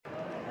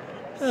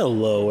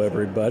Hello,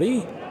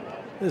 everybody.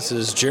 This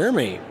is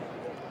Jeremy,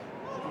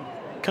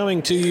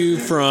 coming to you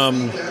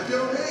from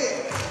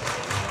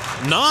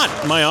not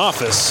my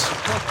office.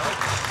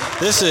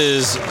 This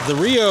is the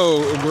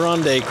Rio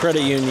Grande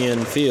Credit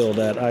Union field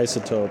at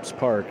Isotopes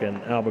Park in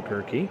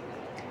Albuquerque.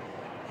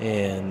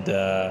 And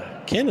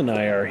Ken and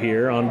I are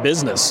here on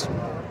business,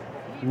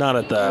 not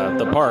at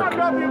the park.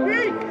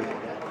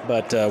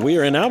 But we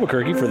are in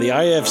Albuquerque for the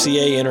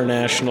IFCA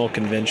International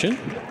Convention.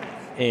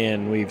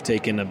 And we've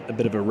taken a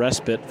bit of a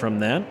respite from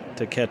that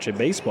to catch a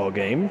baseball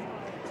game,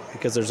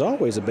 because there's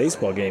always a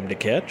baseball game to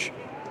catch.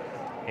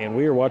 And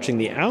we are watching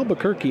the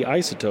Albuquerque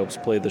Isotopes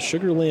play the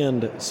Sugar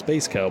Land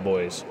Space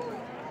Cowboys.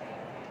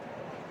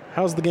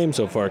 How's the game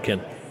so far,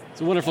 Ken? It's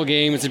a wonderful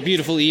game. It's a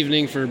beautiful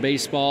evening for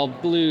baseball.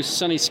 Blue,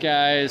 sunny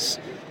skies.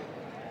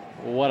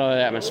 What an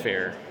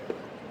atmosphere.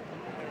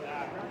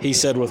 He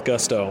said with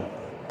gusto.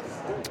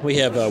 We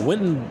have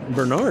Winton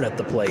Bernard at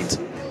the plate,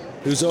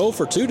 who's 0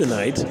 for 2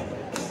 tonight.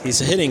 He's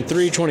hitting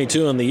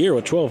 .322 on the year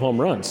with 12 home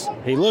runs.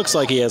 He looks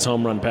like he has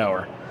home run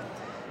power.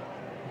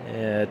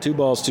 2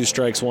 balls, 2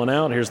 strikes, 1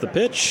 out. Here's the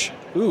pitch.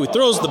 Ooh, he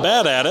throws the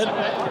bat at it.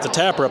 It's a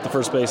tapper up the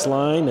first base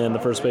line, and the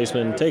first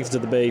baseman takes it to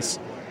the base.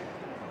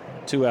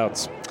 2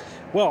 outs.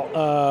 Well,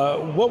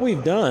 what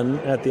we've done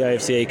at the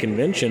IFCA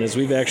convention is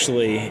we've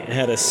actually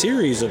had a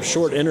series of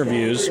short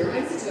interviews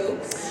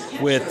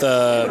with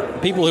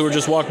people who were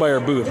just walked by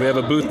our booth. We have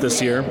a booth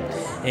this year,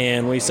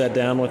 and we sat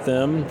down with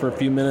them for a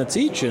few minutes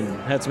each and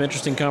had some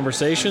interesting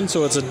conversation.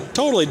 So it's a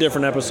totally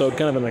different episode,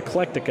 kind of an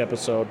eclectic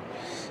episode.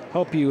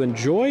 Hope you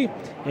enjoy,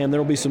 and there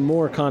will be some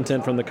more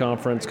content from the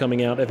conference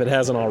coming out if it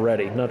hasn't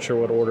already. Not sure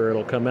what order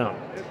it'll come out.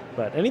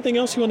 But anything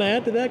else you want to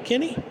add to that,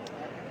 Kenny?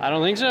 I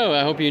don't think so.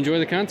 I hope you enjoy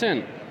the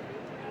content.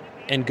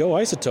 And go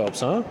Isotopes,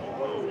 huh?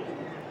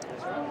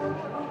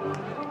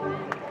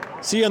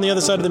 See you on the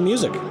other side of the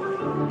music.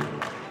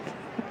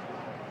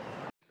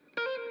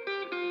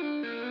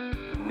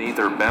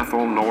 Neither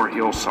Bethel nor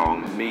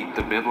Hillsong meet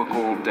the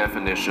biblical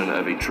definition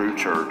of a true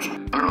church.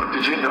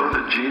 Did you know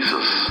that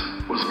Jesus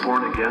was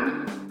born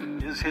again?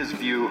 Is his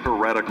view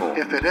heretical?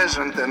 If it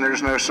isn't, then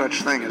there's no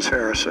such thing as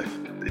heresy.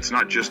 It's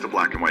not just a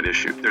black and white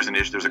issue. There's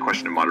a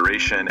question of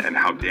moderation and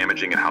how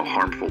damaging and how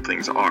harmful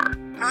things are.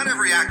 Not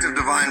every act of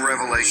divine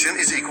revelation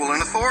is equal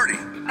in authority.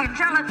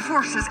 Angelic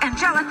forces,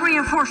 angelic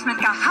reinforcement.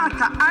 I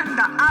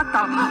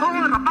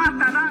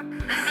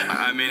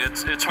mean,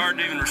 it's hard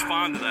to even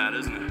respond to that,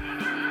 isn't it?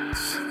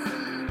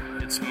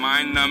 It's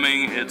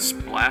mind-numbing, it's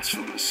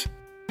blasphemous.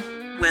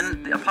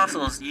 When the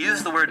apostles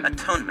use the word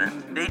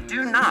atonement, they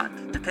do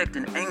not depict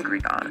an angry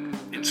God.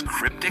 It's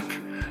cryptic,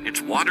 it's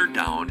watered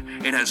down,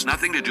 it has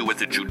nothing to do with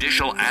the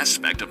judicial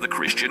aspect of the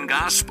Christian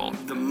gospel.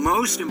 The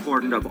most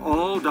important of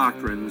all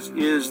doctrines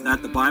is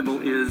that the Bible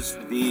is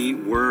the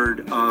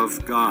Word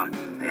of God.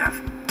 They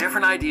have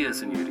different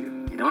ideas than you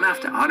do. You don't have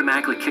to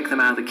automatically kick them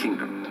out of the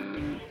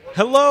kingdom.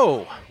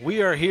 Hello,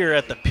 we are here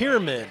at the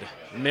Pyramid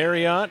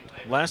Marriott.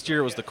 Last year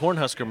it was the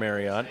Cornhusker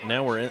Marriott.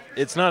 Now we're in.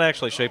 It's not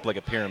actually shaped like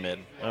a pyramid.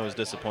 I was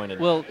disappointed.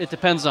 Well, it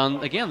depends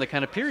on, again, the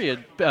kind of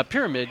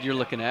pyramid you're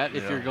looking at.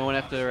 If you're going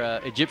after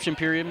an Egyptian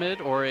pyramid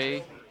or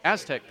a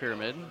Aztec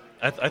pyramid.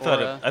 I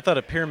thought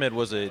a pyramid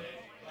was a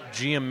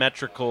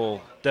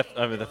geometrical. I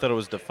thought it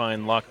was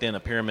defined, locked in. A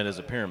pyramid is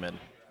a pyramid.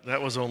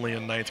 That was only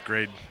in 9th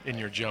grade in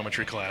your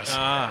geometry class.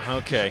 Ah,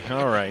 okay,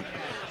 all right.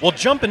 Well,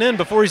 jumping in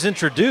before he's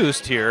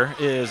introduced here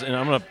is, and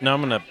I'm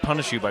gonna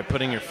punish you by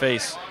putting your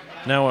face.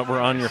 Now we're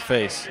on your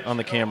face on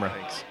the camera.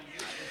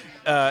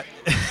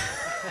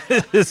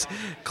 Is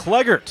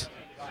Cleggert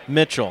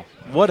Mitchell.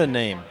 What a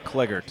name,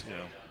 Cleggert. Yeah.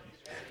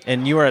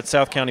 And you are at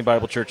South County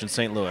Bible Church in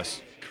St.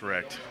 Louis.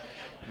 Correct.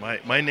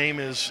 My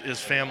name is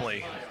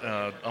family.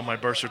 On my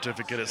birth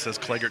certificate it says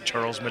Cleggert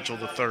Charles Mitchell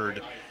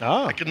III.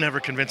 Ah. I could never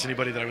convince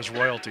anybody that I was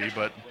royalty,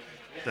 but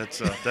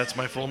that's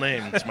my full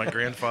name. It's my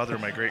grandfather,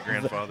 my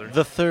great-grandfather.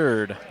 The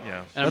third.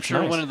 Yeah. And I'm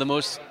sure one of the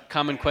most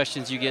common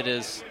questions you get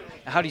is,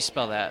 how do you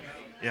spell that?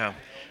 Yeah.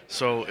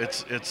 So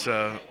it's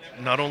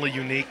not only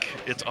unique,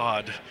 it's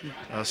odd.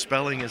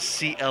 Spelling is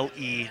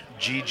Clegguart.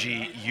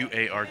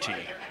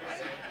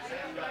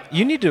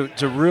 You need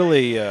to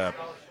really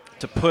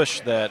to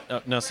push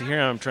that. Now, see,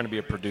 here I'm trying to be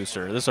a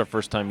producer. This is our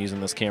first time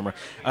using this camera.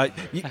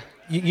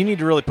 You need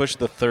to really push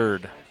the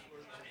third.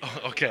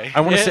 Oh, okay. I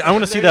want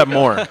to see that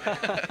more.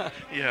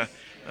 Yeah.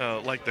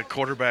 Like the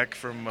quarterback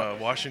from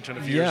Washington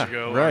a few years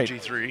ago, right.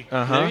 RG3.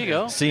 Uh-huh. There you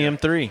go.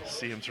 CM3.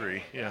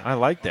 CM3, yeah. I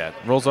like that.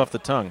 Rolls off the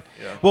tongue.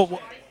 Yeah. Well,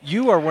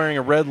 you are wearing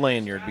a red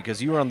lanyard because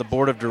you are on the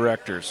board of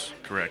directors.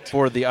 Correct.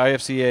 For the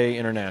IFCA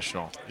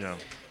International. Yeah.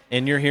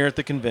 And you're here at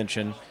the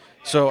convention.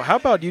 So how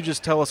about you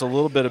just tell us a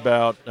little bit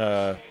about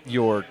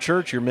your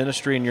church, your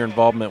ministry, and your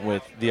involvement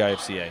with the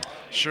IFCA?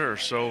 Sure.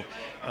 So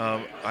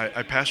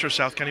I pastor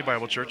South County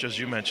Bible Church, as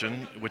you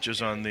mentioned, which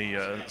is on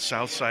the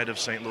south side of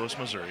St. Louis,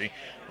 Missouri.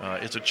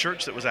 It's a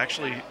church that was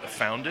actually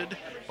founded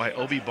by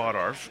Obi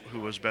Bodarf,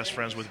 who was best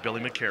friends with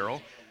Billy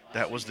McCarroll.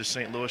 That was the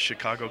St.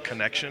 Louis-Chicago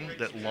connection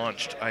that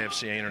launched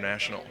IFCA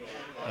International.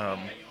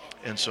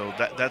 And so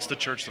that's the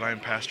church that I am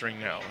pastoring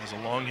now. It has a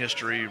long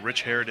history,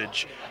 rich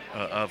heritage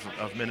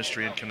of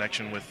ministry and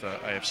connection with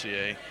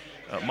IFCA.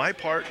 My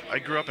part, I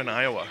grew up in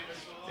Iowa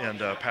and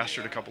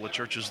pastored a couple of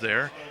churches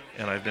there,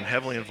 and I've been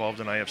heavily involved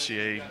in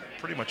IFCA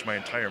pretty much my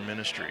entire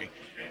ministry.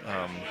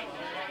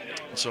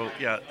 So,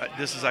 yeah,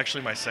 this is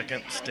actually my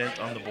second stint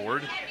on the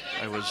board.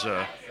 I was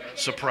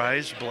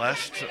surprised,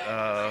 blessed,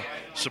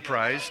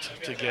 surprised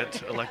to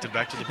get elected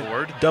back to the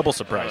board. Double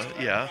surprised.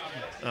 Yeah,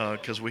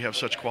 because we have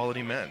such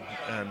quality men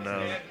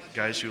and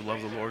guys who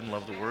love the Lord and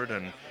love the Word,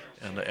 and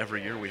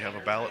every year we have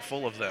a ballot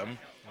full of them.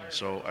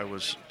 So I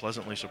was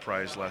pleasantly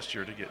surprised last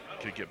year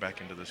to get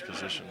back into this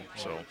position.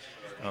 So,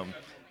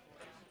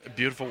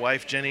 beautiful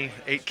wife, Jenny,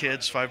 8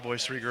 kids, 5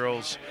 boys, 3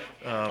 girls.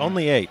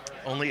 Only 8.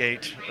 Only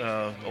 8.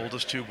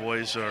 Oldest 2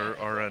 boys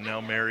are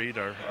now married.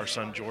 Our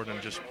son Jordan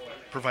just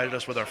provided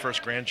us with our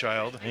first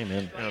grandchild.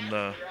 Amen.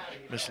 And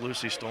Miss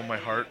Lucy stole my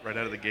heart right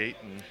out of the gate,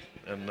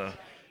 and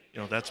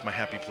that's my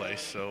happy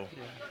place. So,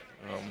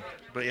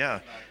 but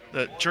yeah,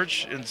 the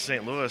church in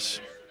St.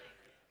 Louis,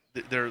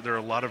 there are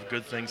a lot of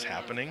good things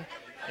happening,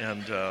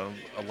 and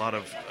a lot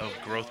of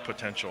growth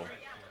potential,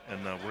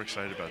 and we're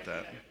excited about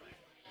that.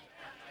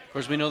 Of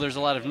course, we know there's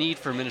a lot of need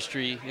for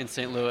ministry in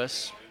St.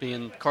 Louis,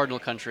 being Cardinal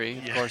country.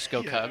 Of course,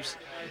 go Cubs.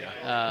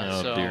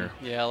 Yeah. Dear.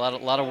 Yeah, a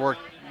lot of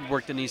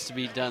work that needs to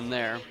be done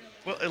there.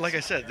 Well, like I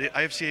said, the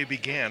IFCA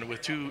began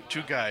with two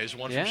guys,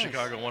 one from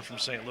Chicago, one from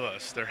St.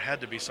 Louis. There had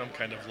to be some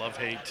kind of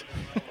love-hate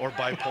or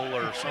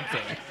bipolar or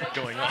something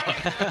going on.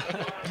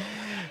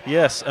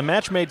 Yes, a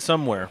match made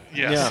somewhere.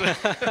 Yes,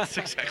 yeah. That's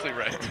exactly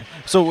right.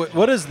 So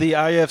what does the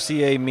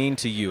IFCA mean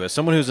to you? As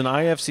someone who's an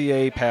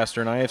IFCA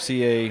pastor, an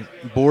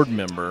IFCA board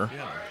member,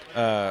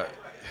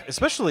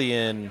 especially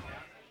in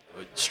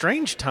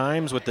strange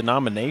times with the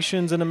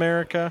nominations in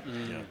America,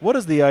 what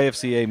does the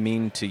IFCA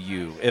mean to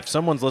you? If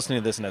someone's listening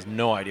to this and has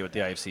no idea what the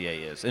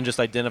IFCA is and just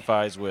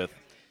identifies with,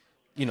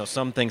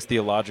 some things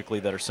theologically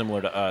that are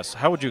similar to us,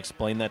 how would you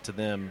explain that to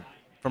them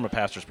from a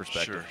pastor's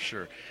perspective?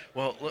 Sure.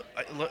 Well,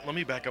 let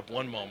me back up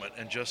one moment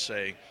and just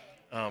say,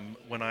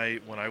 when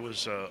I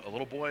was a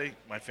little boy,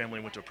 my family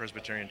went to a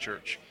Presbyterian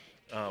church.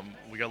 I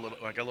got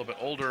a little bit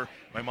older.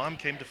 My mom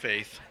came to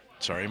faith,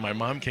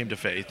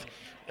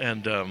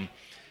 and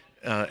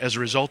as a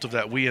result of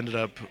that, we ended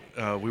up,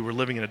 we were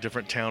living in a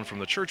different town from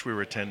the church we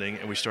were attending,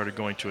 and we started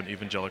going to an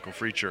evangelical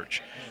free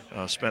church.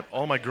 Spent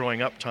all my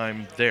growing up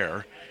time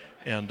there,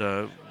 and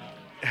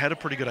had a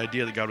pretty good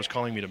idea that God was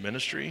calling me to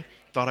ministry.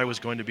 Thought I was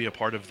going to be a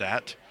part of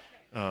that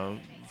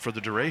for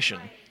the duration.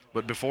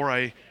 But before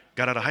I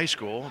got out of high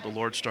school, the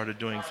Lord started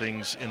doing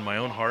things in my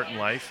own heart and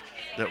life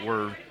that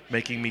were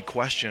making me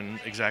question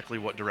exactly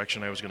what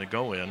direction I was going to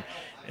go in.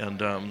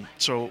 And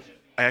so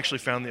I actually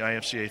found the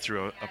IFCA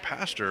through a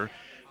pastor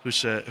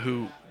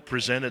who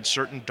presented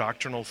certain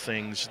doctrinal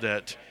things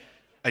that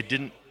I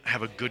didn't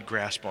have a good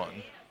grasp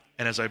on.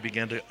 And as I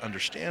began to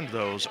understand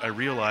those, I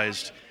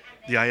realized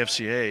the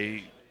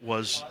IFCA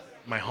was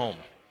my home.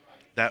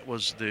 That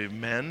was the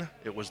men,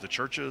 it was the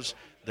churches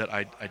that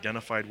I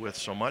identified with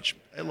so much.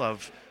 I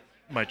love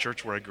my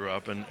church where I grew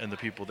up and the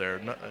people there.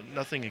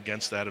 Nothing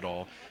against that at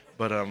all.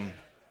 But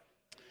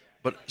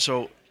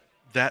so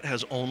that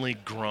has only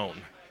grown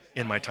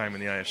in my time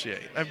in the IFCA.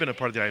 I've been a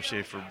part of the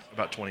IFCA for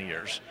about 20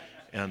 years.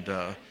 And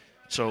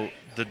so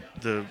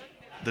the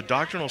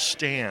doctrinal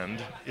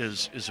stand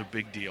is a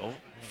big deal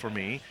for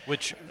me.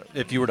 Which,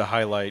 if you were to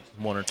highlight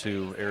one or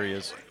two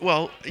areas?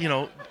 Well,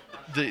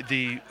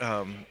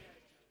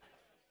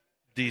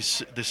 the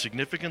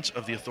significance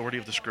of the authority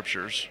of the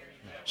Scriptures,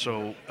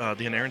 so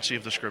the inerrancy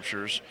of the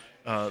Scriptures,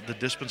 the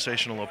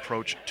dispensational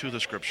approach to the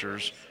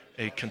Scriptures,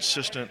 a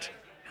consistent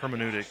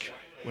hermeneutic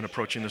when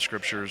approaching the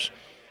Scriptures,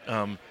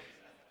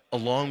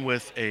 along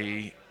with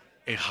a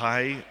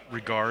high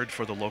regard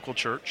for the local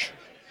church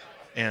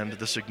and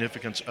the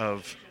significance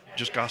of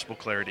just gospel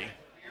clarity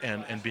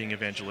and being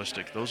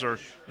evangelistic. Those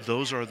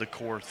are the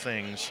core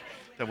things.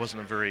 That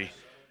wasn't a very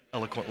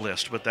eloquent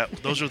list, but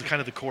those are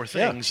the core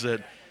things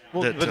that.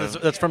 Well,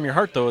 but that's from your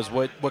heart, though, is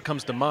what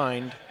comes to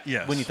mind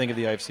when you think of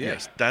the IFCA.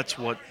 Yes,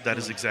 that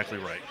is exactly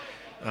right.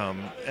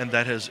 And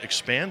that has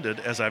expanded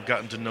as I've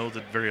gotten to know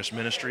the various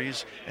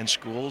ministries and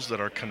schools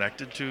that are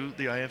connected to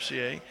the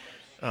IFCA.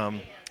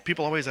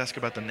 People always ask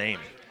about the name,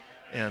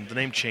 and the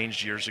name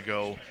changed years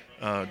ago,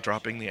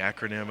 dropping the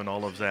acronym and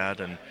all of that,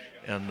 and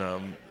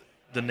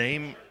the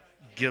name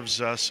gives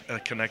us a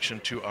connection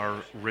to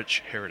our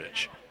rich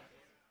heritage,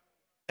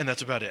 and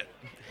that's about it.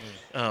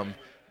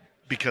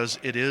 Because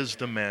it is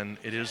the men,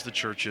 it is the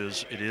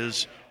churches, it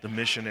is the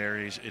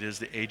missionaries, it is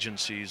the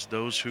agencies,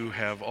 those who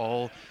have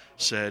all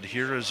said,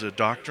 here is a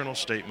doctrinal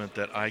statement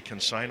that I can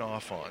sign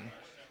off on,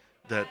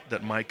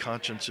 that my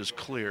conscience is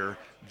clear,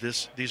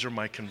 these are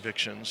my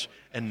convictions,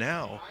 and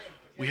now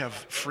we have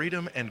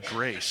freedom and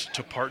grace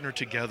to partner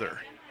together.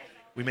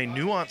 We may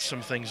nuance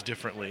some things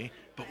differently,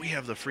 but we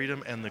have the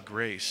freedom and the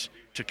grace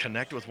to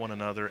connect with one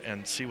another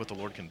and see what the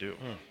Lord can do.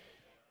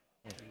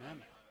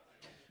 Amen.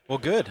 Well,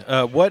 good.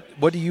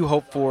 What do you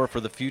hope for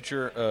the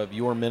future of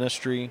your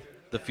ministry,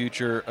 the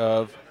future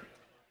of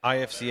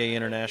IFCA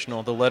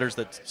International, the letters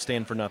that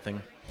stand for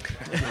nothing.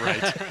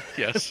 Right.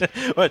 Yes.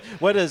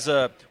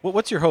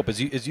 What's your hope as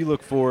you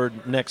look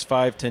forward next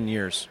 5-10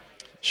 years?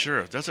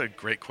 Sure, that's a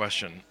great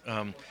question.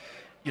 A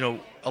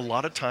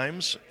lot of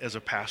times as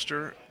a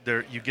pastor,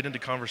 you get into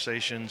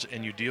conversations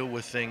and you deal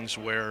with things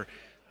where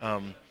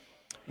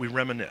we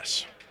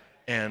reminisce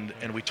and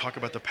we talk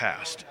about the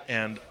past,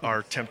 and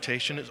our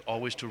temptation is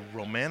always to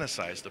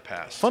romanticize the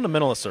past.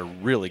 Fundamentalists are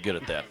really good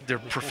at that. They're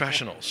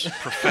professionals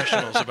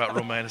about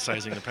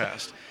romanticizing the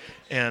past.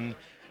 And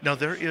now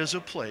there is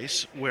a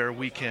place where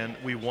we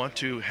want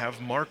to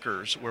have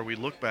markers where we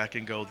look back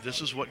and go,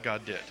 this is what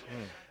God did.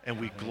 And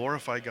we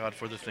glorify God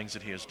for the things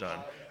that he has done.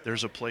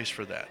 There's a place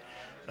for that.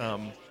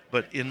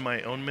 But in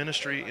my own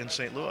ministry in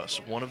St.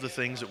 Louis, one of the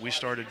things that we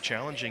started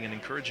challenging and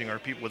encouraging our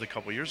people with a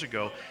couple years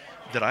ago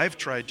that I've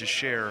tried to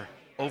share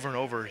over and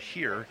over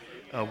here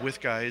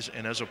with guys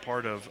and as a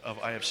part of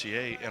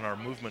IFCA and our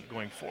movement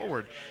going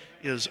forward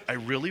is I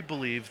really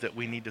believe that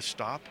we need to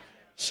stop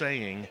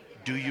saying,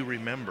 do you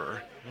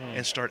remember,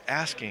 and start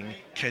asking,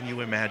 can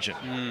you imagine?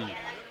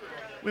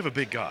 We have a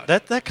big God.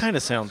 That kind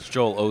of sounds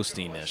Joel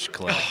Osteen-ish,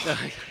 Clint.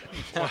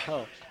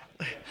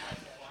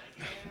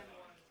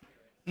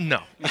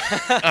 No,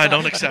 I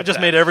don't accept that. I just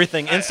made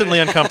everything instantly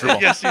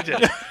uncomfortable. Yes, you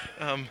did.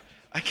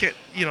 I can't.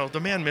 The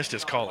man missed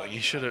his calling. He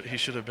should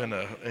have been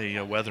a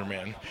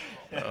weatherman.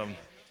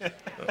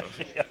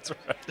 That's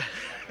right.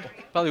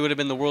 Probably would have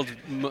been the world's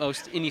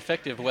most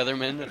ineffective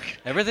weatherman.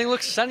 Everything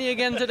looks sunny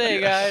again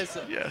today, guys.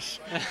 Yes.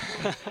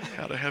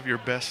 How to have your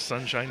best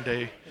sunshine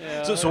day.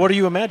 Yeah. So what are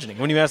you imagining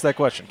when you ask that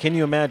question? Can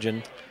you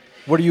imagine?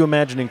 What are you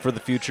imagining for the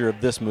future of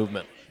this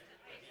movement?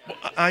 Well,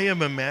 I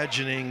am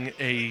imagining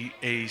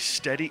a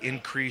steady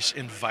increase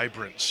in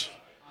vibrance,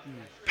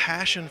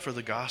 passion for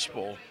the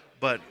gospel,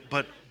 but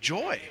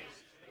joy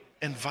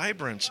and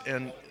vibrance.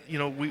 And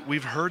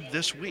we've heard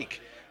this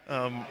week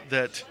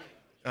that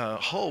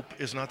hope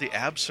is not the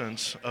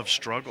absence of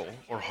struggle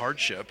or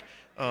hardship.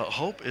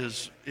 Hope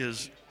is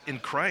in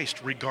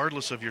Christ,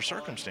 regardless of your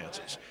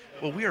circumstances.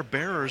 Well, we are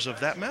bearers of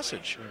that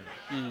message.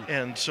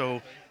 And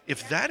so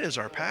if that is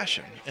our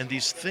passion, and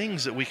these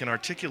things that we can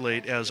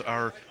articulate as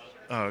our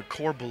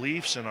core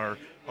beliefs and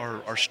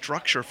our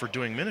structure for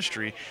doing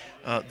ministry,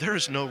 there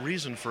is no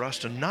reason for us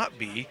to not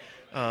be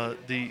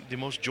the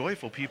most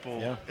joyful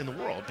people in the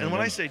world. And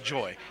when I say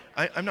joy,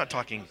 I'm not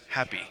talking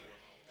happy,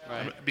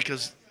 right?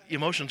 Because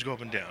emotions go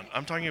up and down.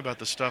 I'm talking about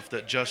the stuff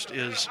that just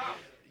is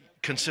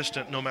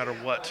consistent no matter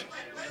what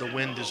the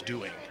wind is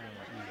doing.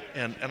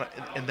 And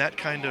that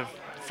kind of,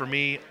 for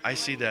me, I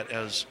see that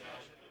as,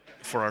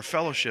 for our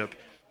fellowship,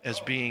 as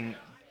being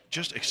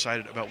just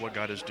excited about what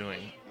God is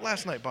doing.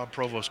 Last night, Bob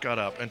Provost got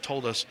up and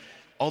told us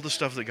all the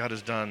stuff that God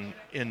has done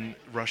in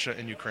Russia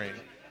and Ukraine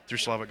through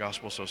Slavic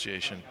Gospel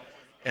Association.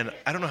 And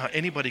I don't know how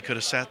anybody could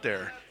have sat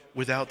there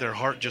without their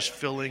heart just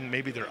filling,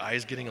 maybe their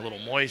eyes getting a little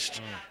moist.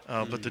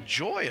 But the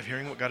joy of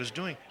hearing what God is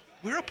doing,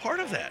 we're a part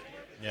of that.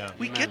 Yeah.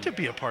 We get to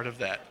be a part of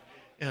that.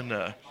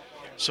 And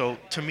so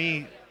to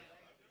me,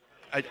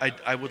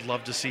 I would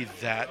love to see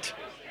that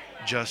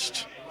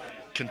just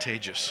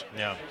contagious.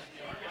 Yeah.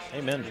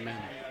 Amen.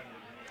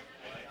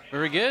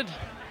 Very good. Well,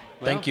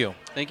 thank you.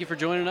 Thank you for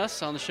joining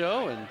us on the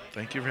show. And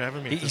thank you for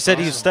having me. He said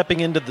he was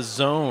stepping into the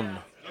zone.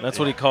 That's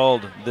what he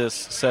called this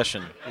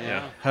session.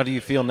 Yeah. How do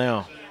you feel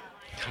now?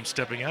 I'm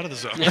stepping out of the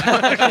zone.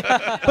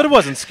 But it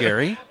wasn't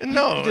scary.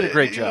 No. You did a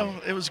great job.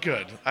 It was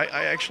good.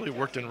 I actually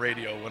worked in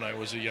radio when I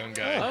was a young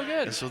guy. Oh,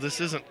 good. And so this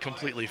isn't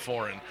completely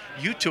foreign.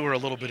 You two are a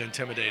little bit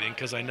intimidating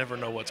because I never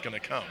know what's going to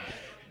come.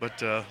 But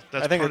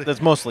that's I think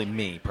that's mostly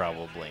me,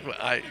 probably.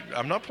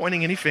 I'm not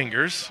pointing any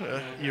fingers.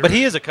 But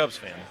he is a Cubs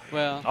fan.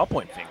 Well, I'll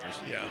point fingers.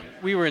 Yeah.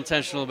 We were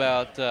intentional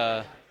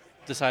about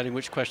deciding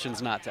which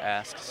questions not to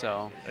ask.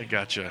 So I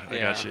gotcha.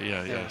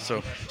 Yeah.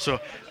 So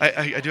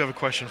I do have a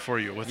question for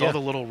you. With all the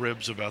little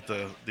ribs about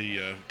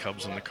the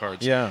Cubs and the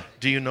Cards. Yeah.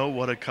 Do you know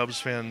what a Cubs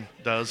fan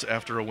does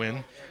after a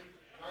win?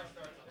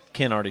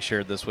 Ken already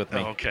shared this with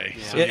me. Oh, okay.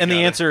 Yeah. So and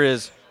the answer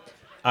is,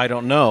 I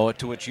don't know.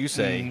 To which you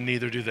say,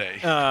 neither do they.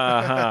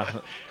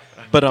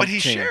 But he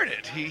shared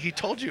it. He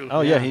told you.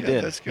 Oh yeah, he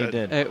did. That's good.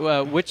 He did.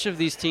 Which of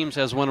these teams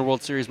has won a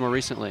World Series more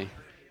recently?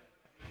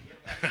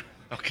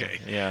 Okay.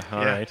 Yeah.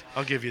 All right.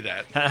 I'll give you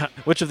that.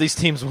 Which of these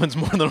teams wins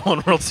more than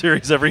one World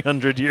Series every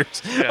 100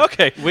 years? Yeah.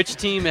 Okay. Which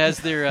team has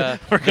their?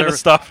 We're gonna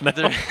stop now.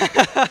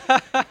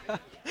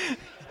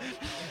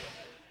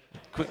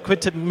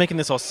 Quit making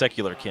this all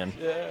secular, Ken.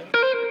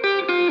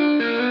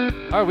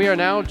 All right, we are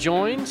now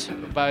joined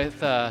by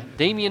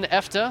Damien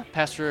Efta,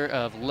 pastor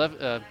of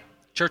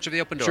Church of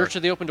the Open Door. Church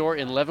of the Open Door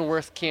in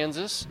Leavenworth,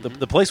 Kansas.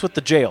 The place with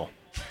the jail.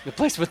 The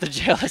place with the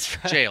jail, that's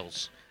right.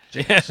 Jails.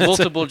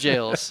 Multiple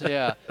jails,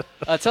 yeah.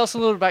 Tell us a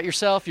little bit about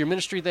yourself, your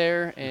ministry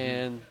there,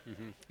 and...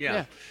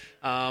 Yeah.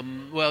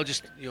 Well,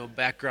 just,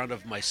 background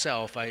of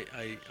myself.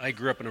 I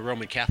grew up in a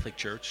Roman Catholic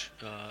church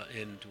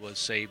and was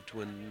saved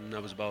when I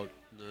was about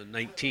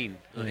 19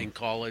 in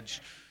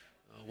college.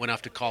 Went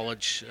off to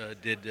college,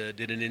 did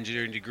an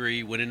engineering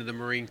degree, went into the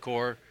Marine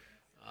Corps,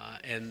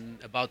 and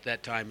about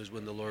that time is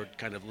when the Lord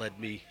kind of led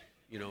me,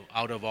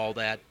 out of all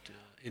that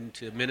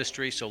into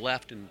ministry, so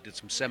left and did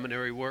some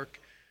seminary work.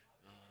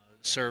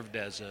 Served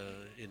as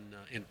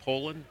in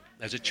Poland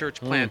as a church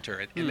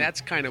planter, and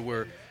that's kind of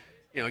where,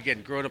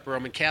 again, growing up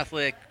Roman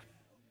Catholic,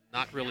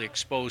 not really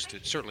exposed to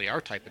certainly our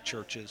type of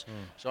churches.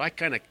 So I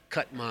kind of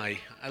cut my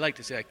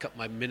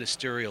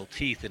ministerial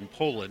teeth in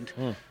Poland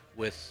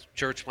with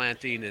church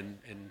planting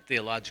and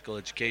theological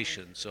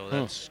education. So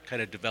that's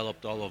kind of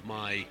developed all of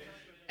my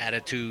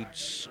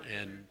attitudes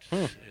and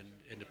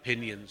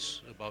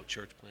opinions about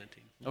church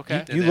planting.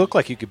 Okay. You look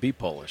like you could be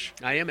Polish.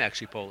 I am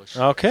actually Polish.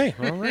 Okay,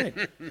 all right.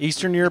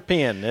 Eastern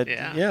European.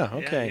 Okay.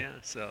 Yeah.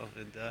 So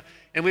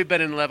and we've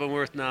been in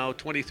Leavenworth now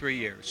 23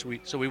 years.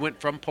 So we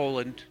went from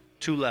Poland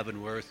to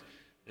Leavenworth,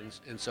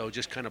 and so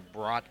just kind of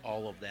brought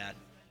all of that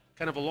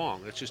kind of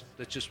along. That's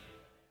just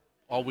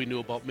all we knew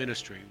about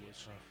ministry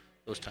was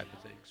those type of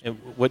things. And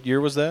what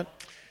year was that?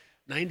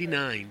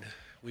 99.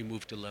 We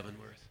moved to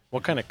Leavenworth.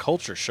 What kind of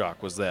culture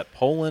shock was that?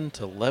 Poland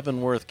to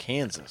Leavenworth,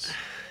 Kansas.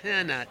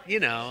 I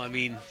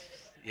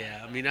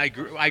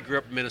grew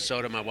up in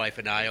Minnesota. My wife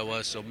in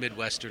Iowa, so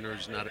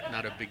Midwesterners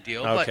not a big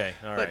deal. Okay,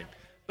 all right.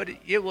 But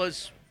it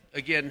was,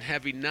 again,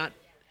 having not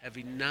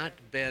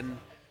been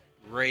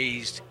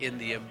raised in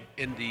the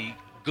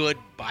good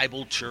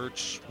Bible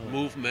church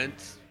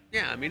movement.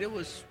 Yeah,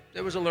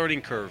 there was a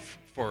learning curve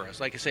for us.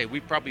 Like I say, we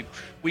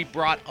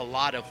brought a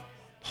lot of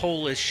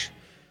Polish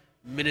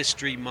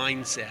ministry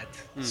mindset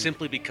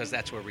simply because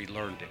that's where we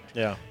learned it.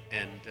 Yeah.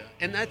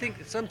 And I think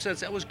in some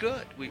sense that was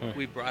good.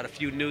 We brought a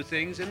few new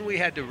things, and we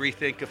had to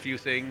rethink a few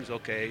things.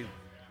 Okay,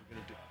 we're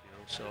gonna do,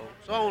 so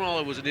all in all,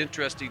 it was an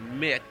interesting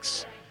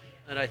mix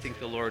that I think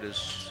the Lord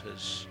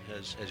has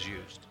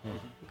used.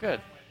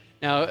 Good.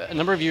 Now, a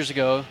number of years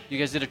ago, you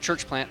guys did a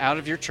church plant out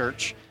of your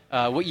church.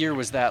 What year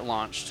was that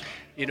launched?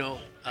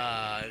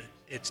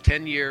 It's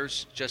 10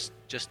 years just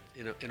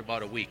in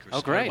about a week or so.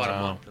 Oh, great. About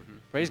a month.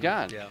 Praise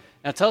God. Yeah.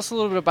 Now, tell us a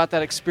little bit about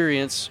that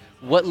experience.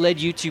 What led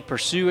you to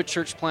pursue a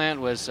church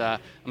plant? Was I'm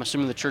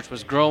assuming the church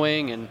was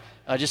growing, and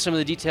just some of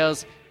the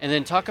details. And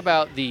then talk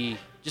about the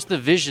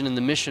vision and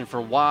the mission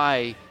for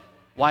why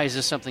is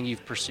this something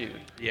you've pursued?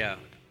 Yeah.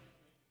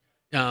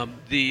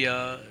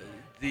 The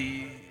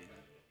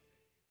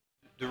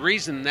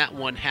reason that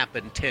one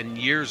happened 10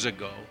 years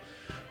ago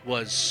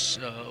was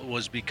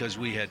because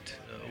we had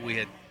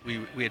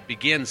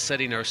began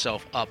setting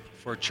ourselves up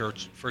for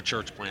church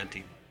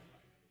planting,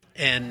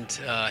 and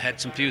had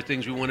some few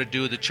things we wanted to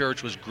do. The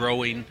church was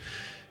growing,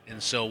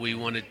 and so we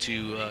wanted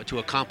to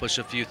accomplish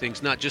a few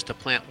things, not just to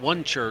plant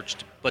one church,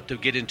 but to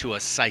get into a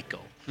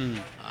cycle.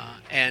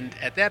 And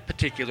at that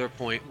particular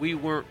point, we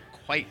weren't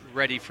quite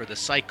ready for the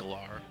cycle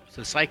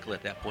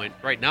at that point.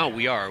 Right now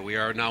we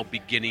are now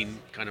beginning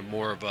kind of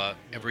more of a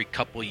every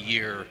couple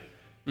year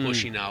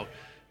pushing out.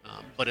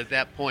 But at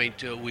that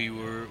point, we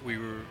were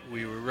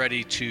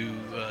ready to.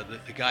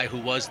 The guy who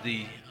was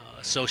the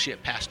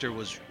associate pastor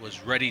was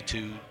ready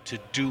to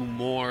do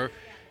more,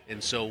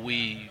 and so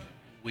we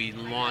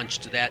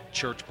launched that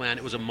church plant.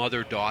 It was a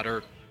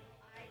mother-daughter.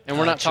 And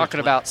we're not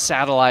talking about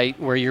satellite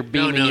where you're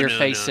beaming your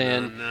face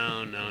in.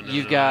 No.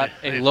 You've got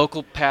a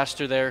local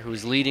pastor there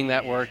who's leading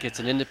that work. It's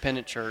an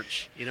independent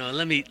church.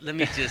 Let me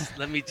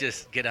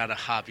just get on a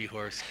hobby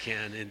horse,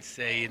 Ken, and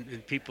say,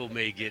 and people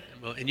may get,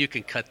 and you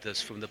can cut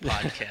this from the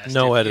podcast.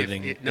 No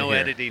editing. No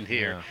editing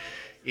here.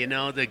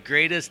 Yeah. The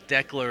greatest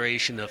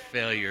declaration of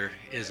failure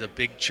is a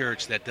big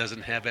church that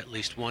doesn't have at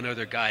least one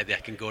other guy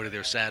that can go to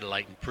their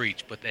satellite and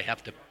preach, but they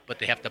have to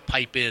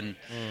pipe in.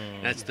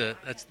 That's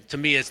to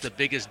me, it's the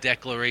biggest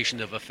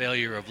declaration of a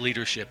failure of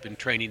leadership in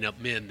training up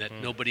men, that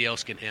nobody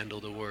else can handle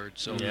the word.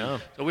 So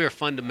we are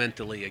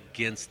fundamentally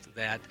against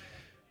that.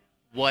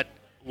 What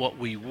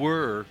we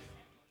were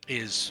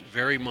is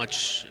very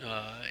much,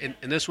 and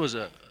this was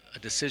a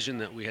decision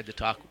that we had to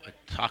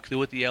talk through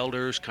with the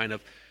elders, kind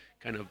of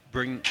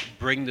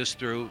bring this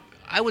through.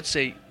 I would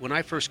say when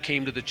I first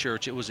came to the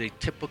church, it was a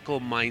typical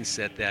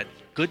mindset that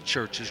good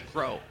churches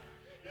grow.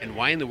 And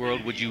why in the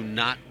world would you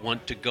not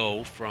want to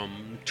go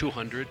from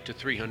 200 to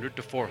 300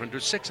 to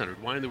 400,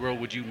 600? Why in the world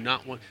would you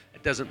not want?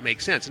 It doesn't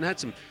make sense. And I had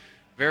some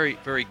very,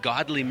 very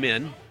godly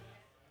men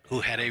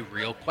who had a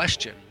real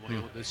question.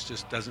 Well, this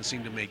just doesn't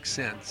seem to make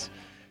sense.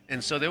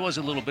 And so there was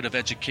a little bit of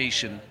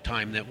education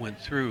time that went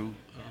through.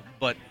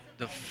 But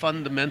the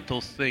fundamental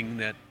thing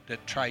that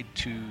tried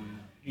to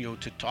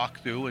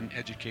talk through and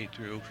educate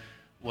through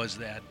was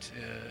that,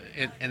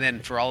 and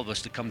then for all of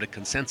us to come to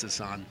consensus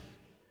on,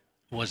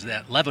 was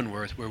that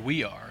Leavenworth, where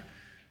we are,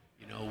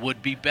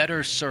 would be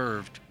better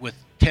served with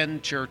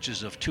 10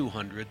 churches of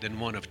 200 than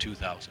one of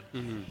 2,000,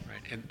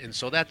 right? And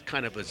so that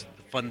kind of is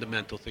the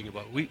fundamental thing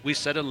about it. We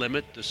set a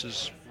limit. This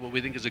is what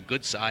we think is a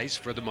good size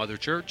for the mother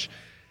church,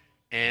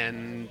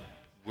 and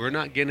we're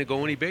not going to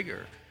go any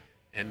bigger.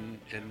 And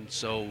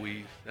so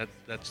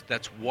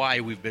that's why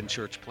we've been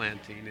church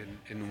planting,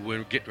 and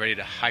we're getting ready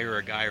to hire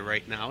a guy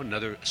right now,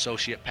 another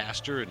associate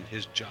pastor, and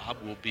his job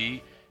will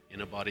be in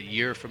about a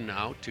year from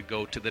now to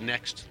go to the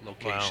next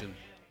location. Wow.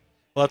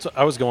 Well, that's what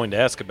I was going to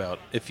ask about,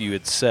 if you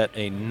had set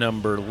a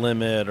number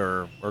limit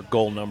or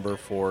goal number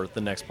for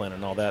the next plant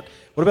and all that.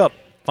 What about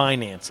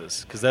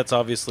finances, because that's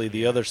obviously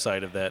the other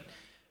side of that.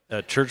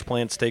 Church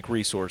plants take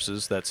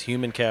resources, that's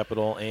human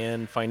capital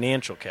and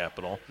financial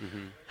capital.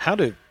 Mm-hmm. How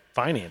do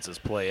finances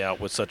play out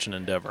with such an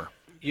endeavor?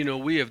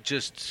 We have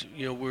just,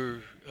 we're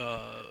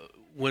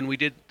when we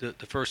did the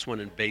first one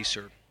in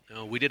Basser,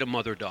 we did a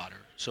mother-daughter.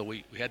 So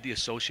we had the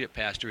associate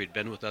pastor. He'd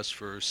been with us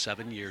for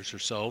 7 years or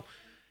so,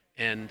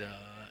 and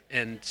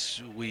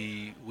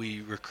we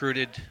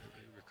recruited.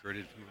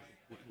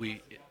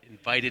 We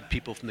invited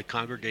people from the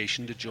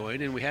congregation to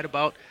join, and we had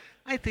about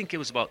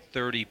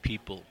 30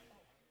 people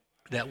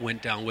that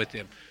went down with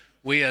him.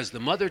 We, as the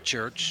mother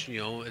church,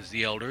 as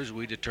the elders,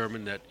 we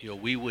determined that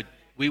we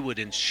would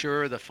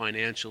ensure the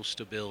financial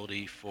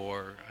stability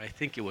for, I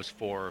think it was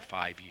 4 or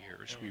 5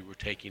 years. We were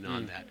taking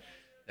on that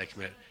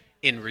commitment.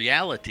 In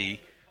reality,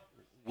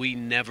 we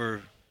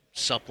never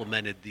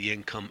supplemented the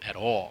income at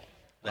all.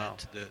 Wow.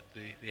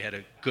 They had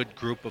a good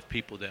group of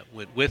people that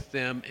went with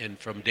them, and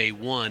from day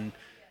one,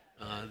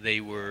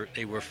 they were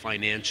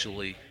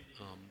financially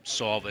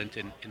solvent,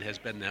 and has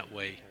been that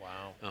way.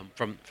 Wow.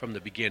 From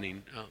the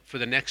beginning. For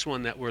the next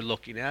one that we're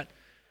looking at,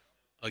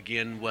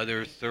 again,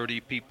 whether 30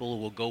 people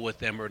will go with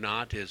them or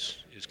not is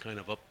kind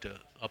of up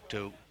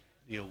to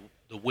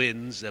the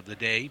winds of the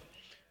day,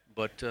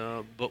 but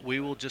we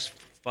will just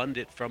fund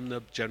it from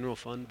the general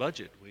fund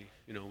budget.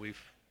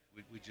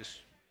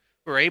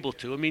 We're able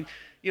to. I mean,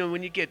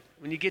 when you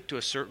get to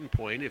a certain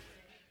point, if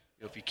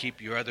you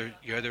keep your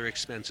other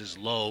expenses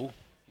low,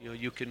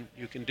 you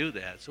can do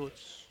that. So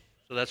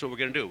that's what we're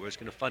going to do. We're just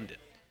going to fund it.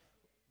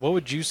 What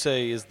would you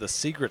say is the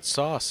secret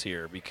sauce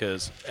here?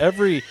 Because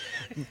every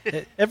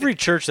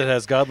church that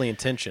has godly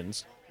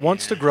intentions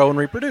wants to grow and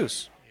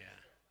reproduce. Yeah.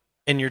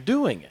 And you're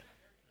doing it.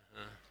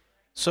 Uh-huh.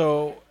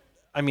 So,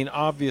 I mean,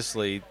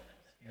 obviously,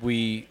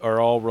 we are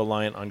all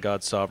reliant on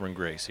God's sovereign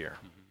grace here.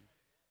 Mm-hmm.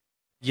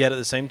 Yet at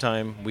the same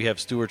time, we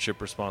have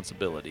stewardship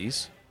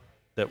responsibilities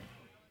that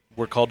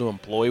we're called to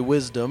employ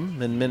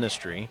wisdom in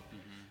ministry.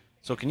 Mm-hmm.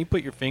 So can you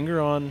put your finger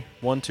on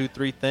 1, 2,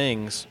 3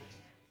 things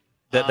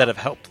that have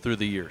helped through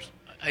the years?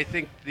 I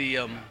think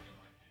and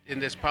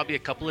there's probably a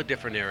couple of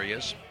different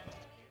areas.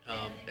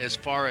 As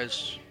far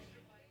as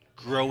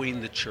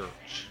growing the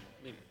church,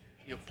 I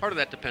mean, part of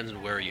that depends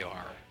on where you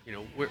are.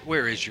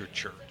 Where is your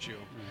church?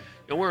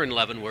 We're in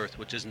Leavenworth,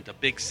 which isn't a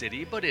big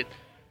city, but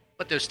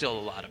there's still a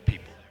lot of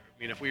people there.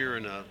 I mean, if we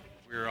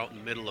were out in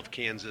the middle of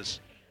Kansas,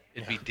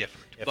 it'd be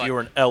different. If you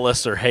were in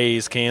Ellis or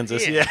Hayes,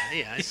 Kansas, yeah.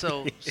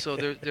 So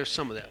there's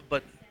some of that,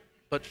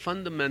 but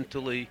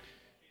fundamentally,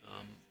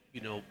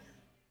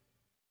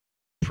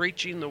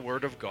 preaching the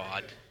Word of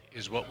God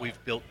is what we've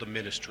built the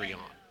ministry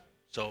on.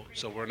 So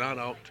we're not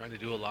out trying to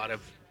do a lot of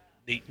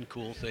neat and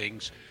cool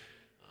things,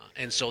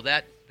 and so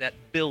that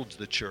builds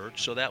the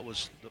church. So that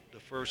was the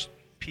first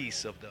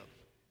piece of the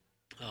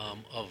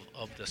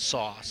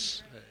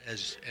sauce,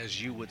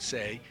 as you would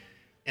say.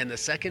 And the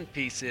second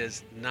piece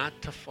is not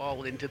to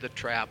fall into the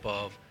trap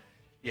of,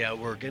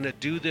 we're going to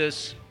do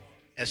this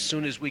as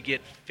soon as we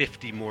get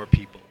 50 more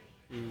people,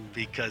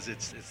 because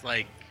it's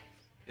like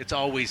it's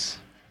always,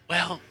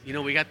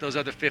 we got those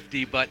other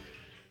 50, but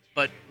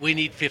we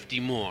need 50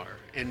 more,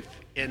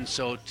 and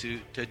so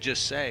to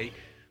just say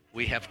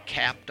we have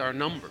capped our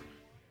number.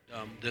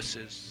 This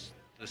is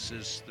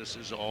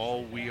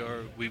all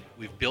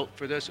we've built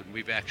for this, and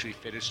we've actually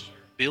finished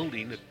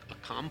building a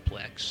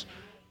complex,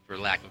 for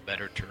lack of a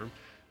better term,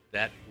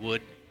 that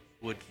would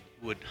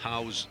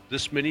house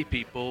this many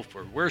people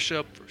for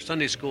worship, for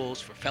Sunday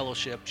schools, for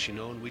fellowships,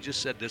 and we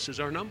just said this is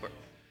our number.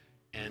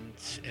 And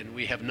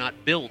we have not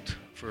built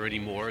for any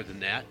more than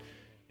that,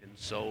 and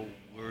so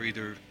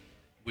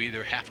we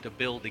either have to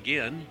build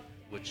again,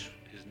 which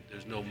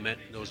there's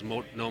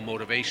no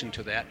motivation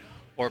to that,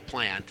 or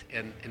plant,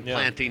 and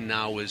planting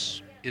now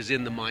is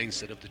in the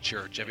mindset of the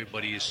church.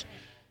 Everybody is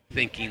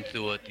thinking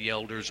through it. The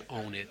elders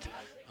own it,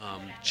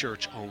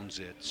 church owns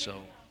it.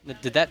 So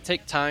did that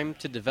take time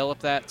to develop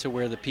that to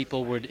where the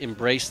people would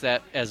embrace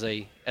that as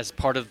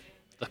part of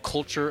the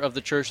culture of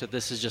the church, that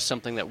this is just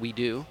something that we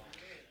do?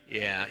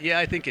 Yeah,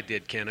 I think it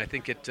did, Ken. I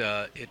think it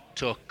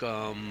took,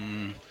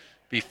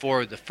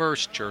 before the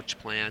first church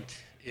plant,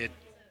 it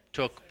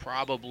took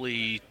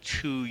probably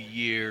 2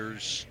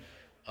 years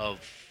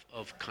of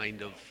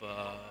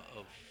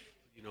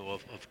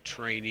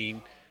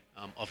training,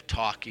 of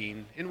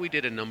talking, and we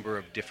did a number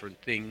of different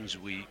things.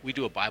 We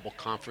do a Bible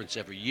conference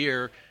every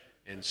year,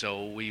 and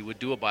so we would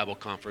do a Bible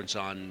conference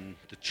on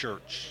the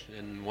church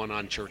and one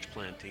on church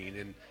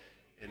planting,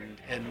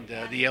 and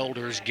the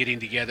elders getting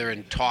together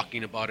and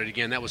talking about it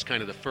again. That was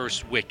kind of the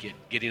first wicket,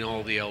 getting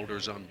all the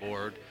elders on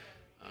board.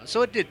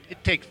 So it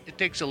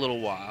takes a little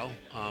while,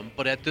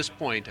 but at this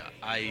point,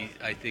 I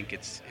think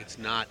it's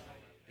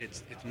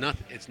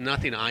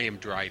nothing I am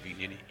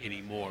driving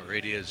anymore.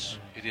 It is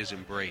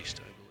embraced,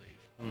 I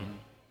believe. Mm-hmm.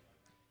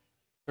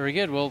 Very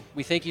good. Well,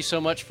 we thank you so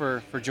much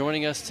for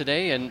joining us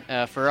today, and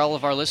for all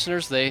of our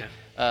listeners, the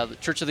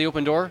Church of the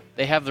Open Door,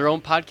 they have their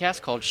own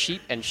podcast called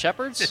Sheep and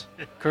Shepherds.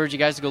 Encourage you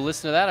guys to go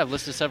listen to that. I've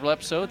listened to several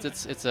episodes.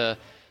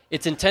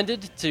 It's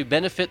intended to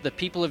benefit the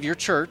people of your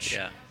church.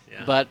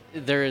 Yeah. But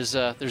there's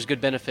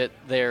good benefit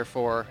there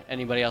for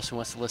anybody else who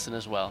wants to listen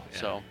as well. Yeah.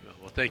 So.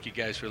 Well, thank you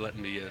guys for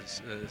letting me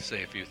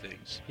say a few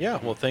things. Yeah,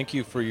 well, thank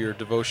you for your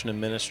devotion and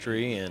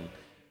ministry, and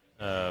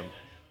the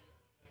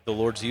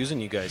Lord's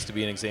using you guys to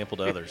be an example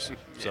to others.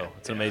 So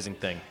it's an amazing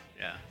thing.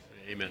 Yeah,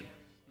 amen.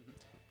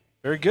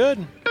 Very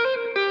good.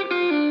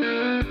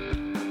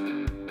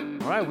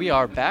 All right, we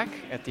are back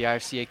at the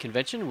IFCA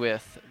convention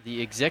with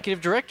the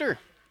executive director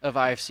of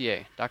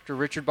IFCA, Dr.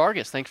 Richard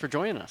Vargas. Thanks for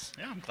joining us.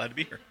 Yeah, I'm glad to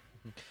be here.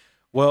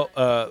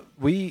 Well,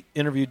 we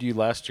interviewed you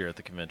last year at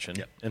the convention,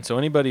 and so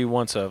anybody who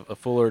wants a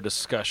fuller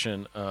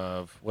discussion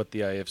of what the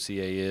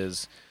IFCA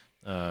is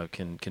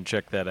can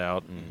check that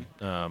out,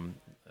 and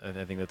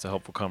I think that's a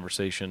helpful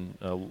conversation,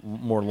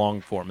 more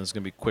long form. This is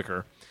going to be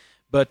quicker.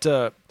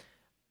 But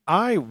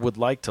I would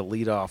like to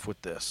lead off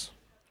with this,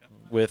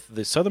 with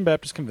the Southern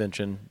Baptist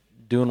Convention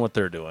doing what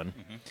they're doing,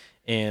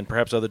 and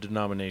perhaps other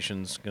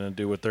denominations going to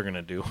do what they're going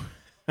to do.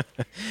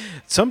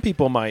 Some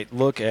people might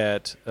look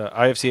at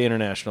IFCA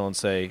International and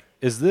say,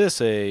 is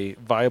this a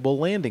viable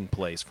landing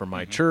place for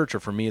my church or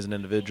for me as an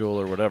individual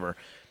or whatever?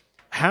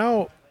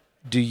 How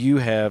do you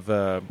have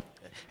an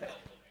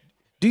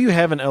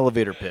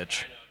elevator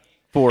pitch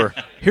for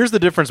here's the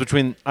difference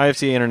between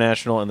IFCA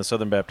International and the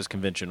Southern Baptist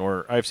Convention,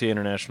 or IFCA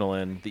International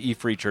and the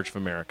E-Free Church of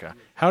America?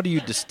 How do you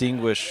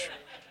distinguish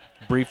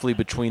briefly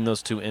between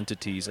those two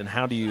entities, and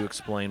how do you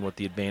explain what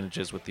the advantage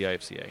is with the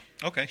IFCA?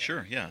 Okay,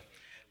 sure, yeah.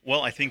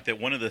 Well, I think that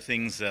one of the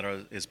things that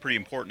is pretty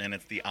important, and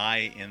it's the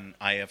I in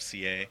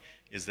IFCA,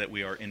 is that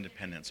we are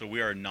independent. So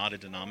we are not a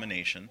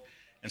denomination.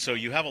 And so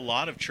you have a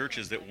lot of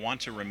churches that want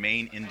to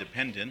remain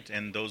independent,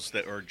 and those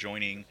that are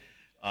joining,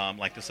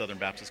 like the Southern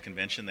Baptist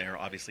Convention, they are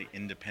obviously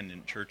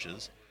independent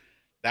churches.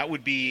 That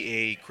would be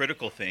a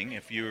critical thing.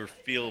 If you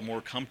feel more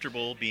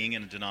comfortable being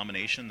in a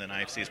denomination, then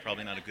IFCA is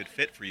probably not a good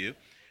fit for you.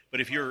 But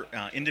if you're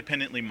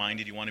independently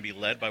minded, you want to be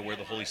led by where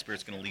the Holy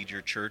Spirit's going to lead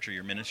your church or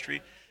your ministry,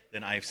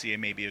 then IFCA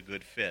may be a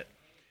good fit.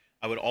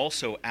 I would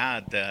also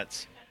add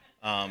that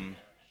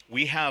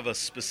we have a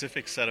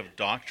specific set of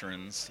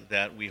doctrines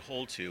that we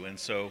hold to, and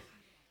so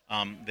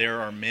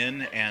there are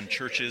men and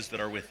churches that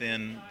are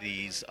within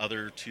these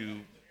other two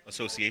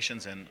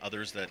associations and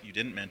others that you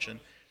didn't mention,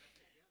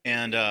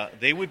 and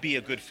they would be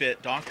a good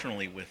fit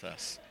doctrinally with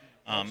us.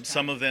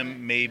 Some of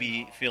them may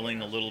be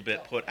feeling a little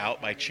bit put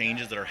out by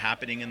changes that are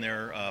happening in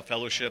their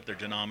fellowship, their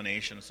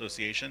denomination,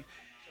 association,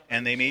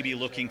 and they may be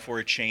looking for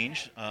a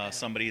change,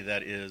 somebody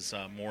that is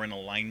more in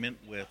alignment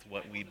with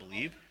what we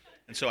believe.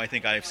 And so I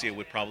think IFCA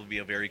would probably be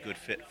a very good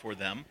fit for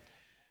them.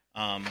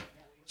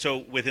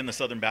 So within the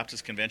Southern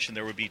Baptist Convention,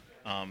 there would be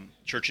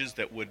churches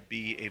that would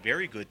be a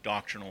very good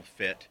doctrinal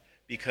fit,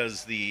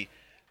 because the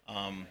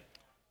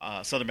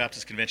Southern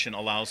Baptist Convention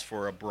allows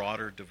for a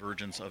broader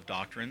divergence of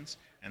doctrines,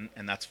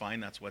 and that's fine.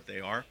 That's what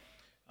they are.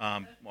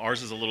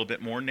 Ours is a little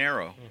bit more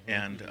narrow,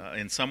 and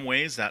in some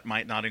ways that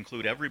might not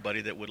include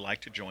everybody that would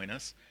like to join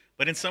us,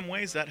 but in some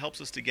ways that helps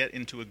us to get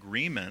into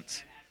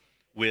agreement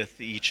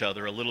with each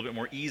other a little bit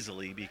more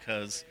easily,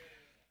 because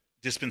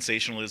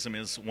dispensationalism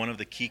is one of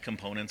the key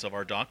components of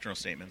our doctrinal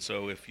statement.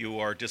 So if you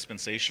are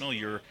dispensational,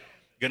 you're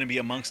going to be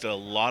amongst a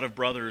lot of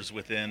brothers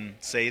within,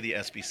 say, the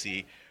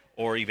SBC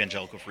or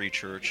Evangelical Free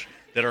Church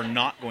that are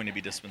not going to be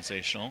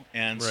dispensational,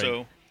 and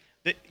so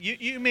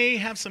you may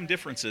have some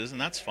differences, and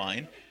that's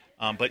fine,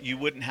 but you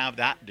wouldn't have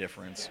that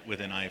difference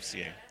within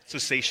IFCA.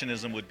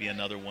 Cessationism would be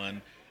another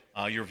one.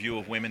 Your view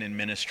of women in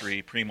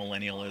ministry,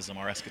 premillennialism,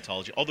 our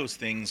eschatology, all those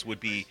things would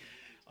be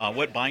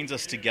what binds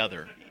us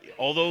together.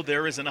 Although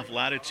there is enough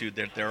latitude,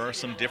 there are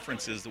some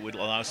differences that would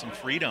allow some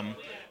freedom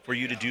for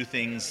you to do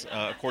things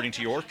according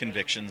to your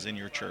convictions in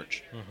your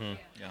church.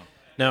 Yeah.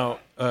 Now,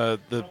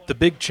 the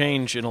big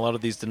change in a lot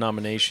of these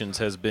denominations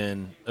has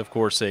been, of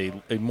course, a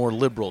more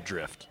liberal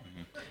drift.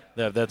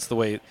 That's the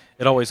way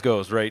it always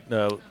goes, right?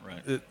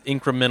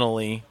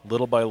 Incrementally,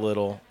 little by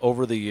little,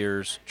 over the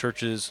years,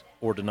 churches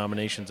or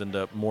denominations end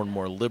up more and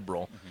more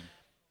liberal.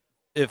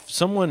 If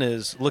someone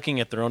is looking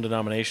at their own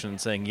denomination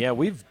and saying, yeah,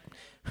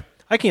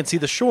 I can't see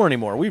the shore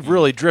anymore. We've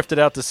really drifted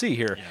out to sea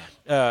here.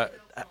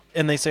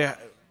 And they say,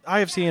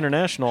 IFCA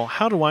International,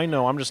 how do I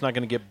know I'm just not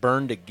going to get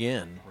burned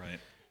again? Right.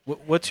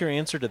 What's your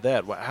answer to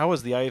that? How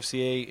is the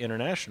IFCA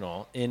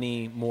International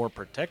any more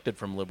protected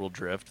from liberal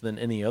drift than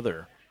any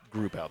other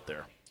group out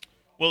there?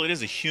 Well, it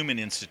is a human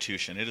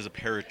institution. It is a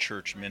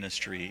parachurch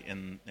ministry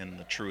in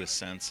the truest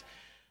sense.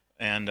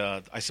 And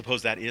I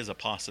suppose that is a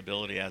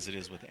possibility, as it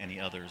is with any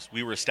others.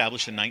 We were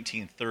established in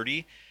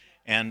 1930,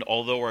 and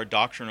although our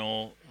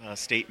doctrinal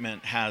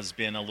statement has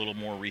been a little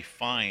more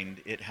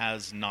refined, it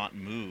has not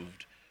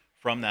moved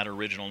from that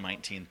original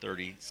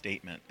 1930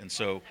 statement. And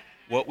so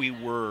what we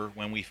were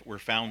when we were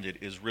founded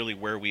is really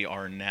where we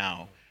are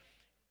now.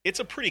 It's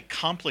a pretty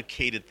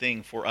complicated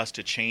thing for us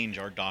to change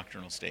our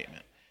doctrinal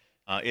statement.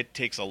 It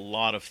takes a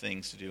lot of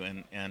things to do,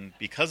 and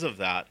because of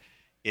that,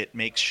 it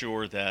makes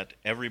sure that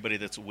everybody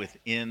that's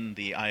within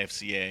the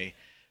IFCA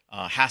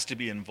has to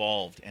be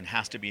involved and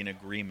has to be in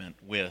agreement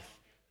with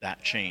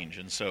that change.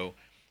 And so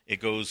it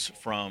goes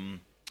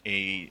from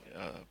a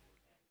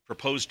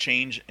proposed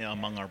change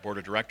among our board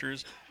of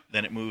directors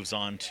then it moves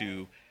on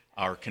to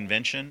our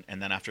convention,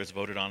 and then after it's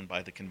voted on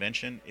by the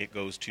convention, it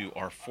goes to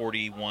our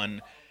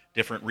 41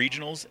 different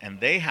regionals, and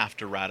they have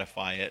to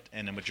ratify it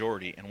in a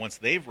majority. And once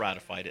they've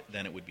ratified it,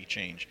 then it would be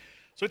changed.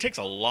 So it takes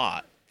a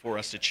lot for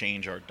us to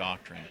change our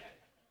doctrine.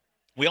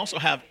 We also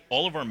have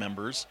all of our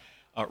members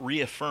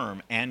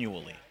reaffirm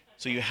annually.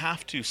 So you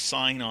have to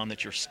sign on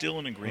that you're still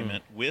in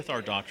agreement with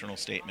our doctrinal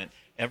statement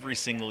every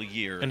single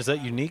year. And is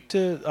that unique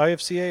to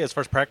IFCA as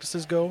far as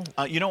practices go?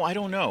 I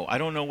don't know. I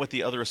don't know what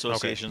the other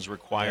associations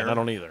require. Yeah, I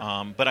don't either.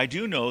 But I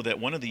do know that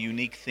one of the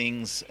unique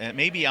things,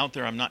 maybe out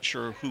there, I'm not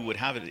sure who would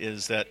have it,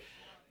 is that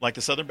like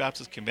the Southern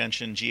Baptist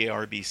Convention,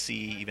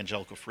 GARBC,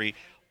 Evangelical Free,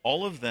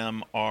 all of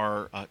them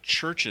are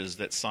churches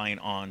that sign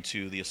on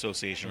to the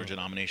association or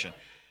denomination.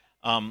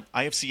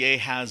 IFCA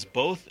has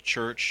both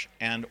church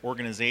and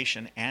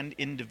organization and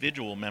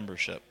individual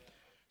membership.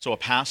 So a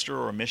pastor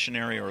or a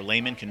missionary or a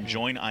layman can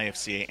join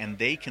IFCA and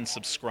they can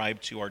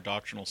subscribe to our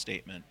doctrinal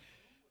statement.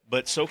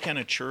 But so can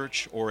a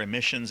church or a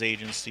missions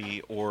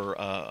agency or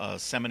a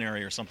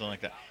seminary or something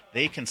like that.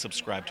 They can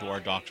subscribe to our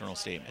doctrinal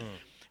statement.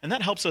 And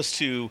that helps us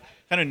to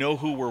kind of know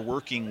who we're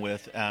working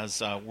with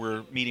as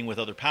we're meeting with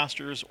other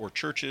pastors or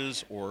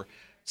churches or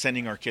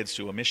sending our kids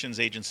to a missions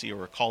agency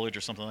or a college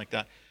or something like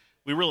that.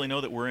 We really know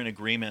that we're in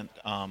agreement,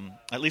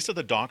 at least at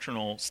the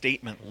doctrinal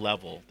statement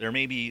level. There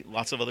may be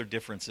lots of other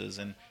differences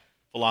in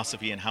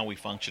philosophy and how we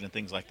function and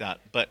things like that,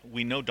 but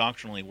we know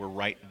doctrinally we're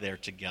right there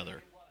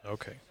together.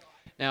 Okay.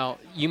 Now,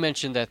 you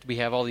mentioned that we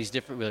have all these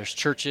different, there's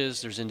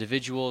churches, there's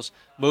individuals.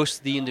 Most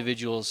of the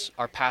individuals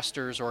are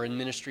pastors or in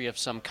ministry of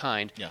some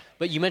kind. Yeah.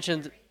 But you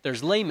mentioned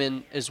there's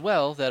laymen as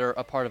well that are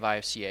a part of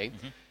IFCA.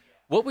 Mm-hmm.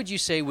 What would you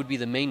say would be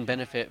the main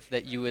benefit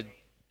that you would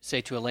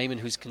say to a layman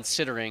who's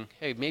considering,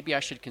 hey, maybe I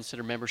should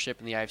consider membership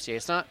in the IFCA?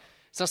 It's not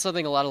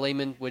something a lot of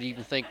laymen would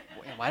even think,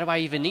 why do I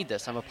even need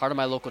this? I'm a part of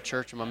my local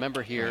church. I'm a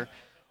member here. Right.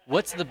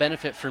 What's the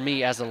benefit for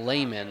me as a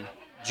layman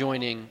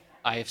joining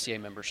IFCA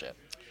membership?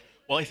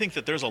 Well, I think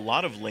that there's a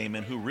lot of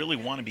laymen who really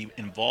want to be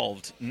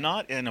involved,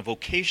 not in a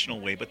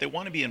vocational way, but they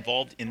want to be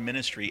involved in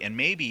ministry and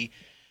maybe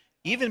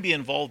even be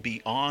involved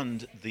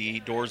beyond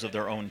the doors of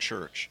their own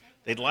church.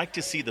 They'd like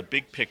to see the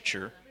big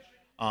picture.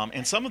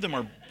 And some of them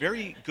are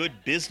very good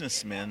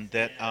businessmen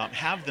that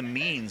have the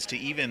means to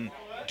even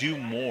do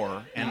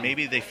more, and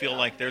maybe they feel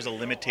like there's a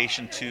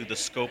limitation to the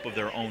scope of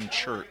their own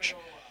church.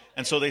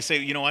 And so they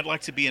say, I'd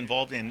like to be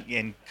involved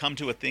and come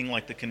to a thing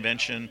like the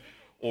convention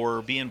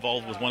or be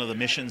involved with one of the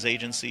missions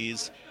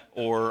agencies,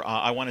 or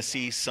I want to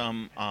see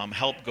some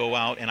help go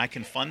out, and I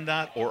can fund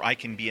that, or I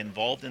can be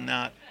involved in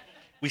that.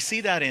 We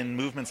see that in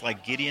movements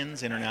like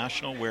Gideon's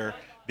International, where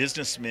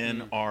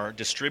businessmen are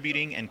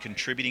distributing and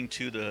contributing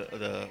to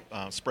the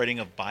spreading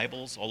of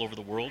Bibles all over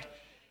the world.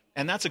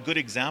 And that's a good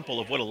example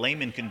of what a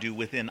layman can do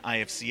within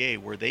IFCA,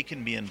 where they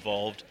can be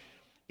involved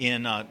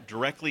in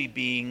directly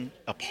being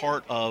a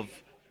part of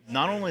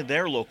not only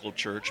their local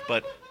church,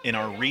 but in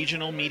our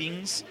regional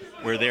meetings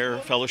where they're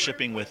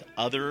fellowshipping with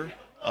other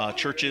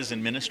churches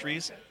and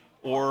ministries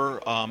or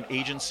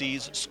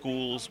agencies,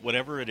 schools,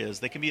 whatever it is.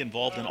 They can be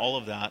involved in all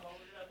of that,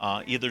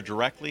 either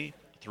directly,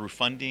 through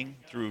funding,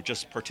 through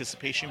just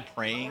participation,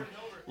 praying,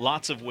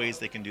 lots of ways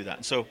they can do that.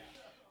 And so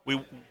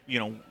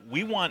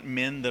we want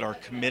men that are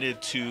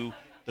committed to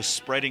the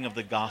spreading of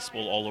the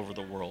gospel all over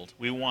the world.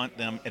 We want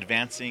them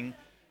advancing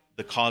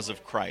the cause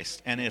of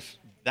Christ. And if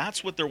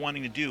that's what they're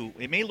wanting to do,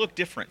 it may look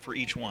different for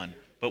each one,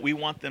 but we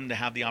want them to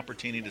have the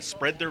opportunity to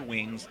spread their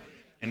wings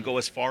and go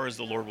as far as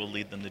the Lord will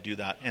lead them to do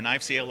that. And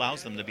IFCA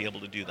allows them to be able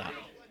to do that.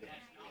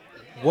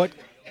 What,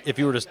 if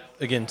you were to,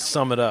 again,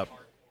 sum it up,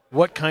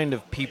 what kind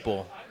of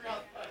people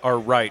are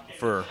right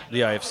for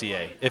the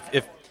IFCA?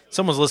 If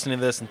someone's listening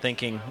to this and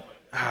thinking,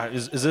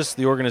 is this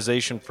the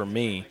organization for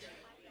me?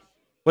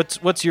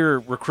 What's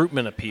your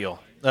recruitment appeal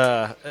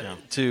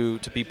to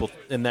people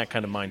in that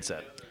kind of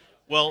mindset?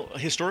 Well,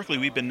 historically,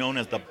 we've been known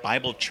as the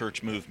Bible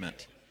Church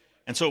movement.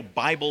 And so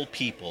Bible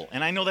people.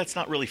 And I know that's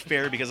not really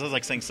fair because that's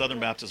like saying Southern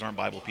Baptists aren't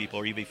Bible people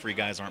or EV Free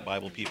guys aren't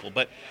Bible people.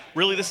 But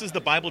really, this is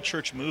the Bible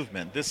Church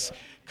movement. This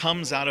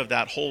comes out of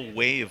that whole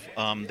wave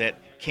that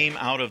came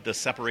out of the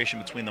separation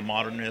between the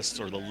modernists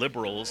or the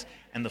liberals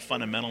and the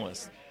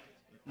fundamentalists.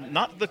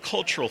 Not the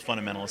cultural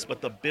fundamentalists,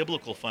 but the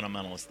biblical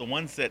fundamentalists, the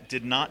ones that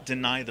did not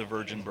deny the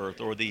virgin birth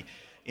or the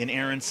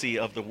inerrancy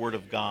of the Word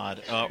of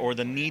God or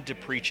the need to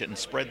preach it and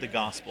spread the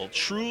gospel.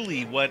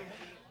 Truly what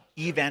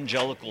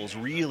evangelicals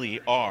really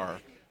are,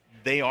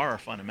 they are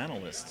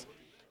fundamentalists.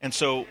 And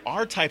so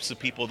our types of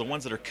people, the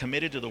ones that are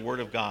committed to the Word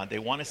of God, they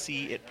want to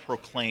see it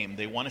proclaimed.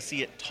 They want to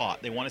see it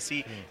taught. They want to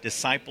see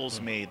disciples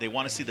made. They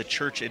want to see the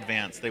church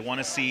advance. They want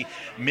to see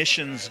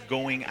missions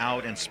going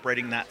out and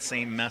spreading that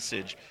same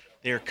message.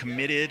 They're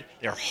committed.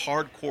 They're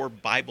hardcore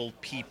Bible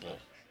people.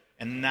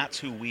 And that's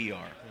who we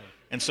are.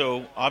 And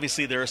so,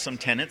 obviously, there are some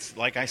tenets,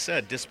 like I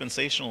said,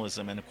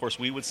 dispensationalism. And, of course,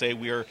 we would say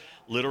we are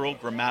literal,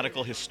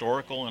 grammatical,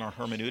 historical in our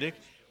hermeneutic.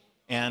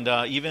 And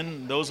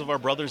even those of our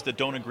brothers that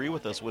don't agree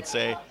with us would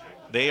say,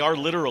 They are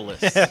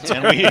literalists,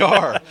 and we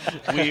are.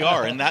 We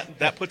are, and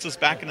that puts us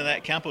back into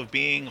that camp of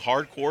being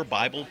hardcore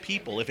Bible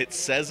people. If it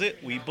says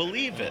it, we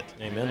believe it.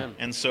 Amen.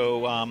 And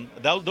so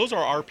those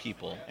are our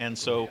people. And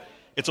so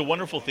it's a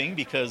wonderful thing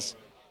because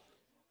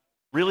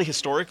really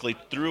historically,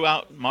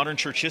 throughout modern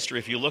church history,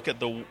 if you look at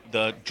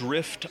the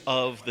drift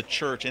of the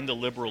church into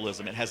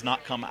liberalism, it has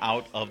not come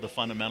out of the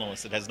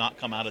fundamentalists. It has not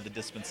come out of the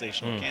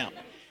dispensational camp.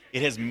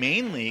 It has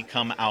mainly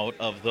come out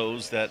of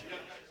those that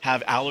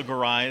have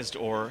allegorized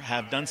or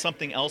have done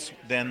something else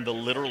than the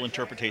literal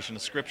interpretation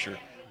of Scripture.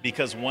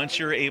 Because once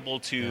you're able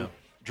to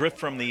drift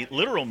from the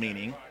literal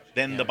meaning,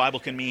 then the Bible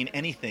can mean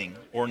anything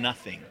or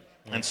nothing.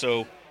 And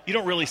so you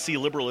don't really see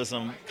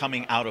liberalism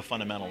coming out of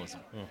fundamentalism.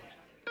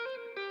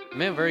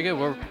 Man, very good.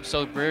 We're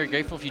so very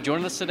grateful if you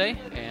joined us today.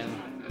 And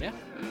yeah.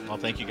 Well,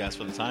 thank you guys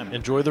for the time.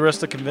 Enjoy the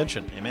rest of the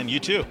convention. Amen. You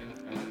too.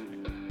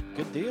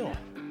 Good deal.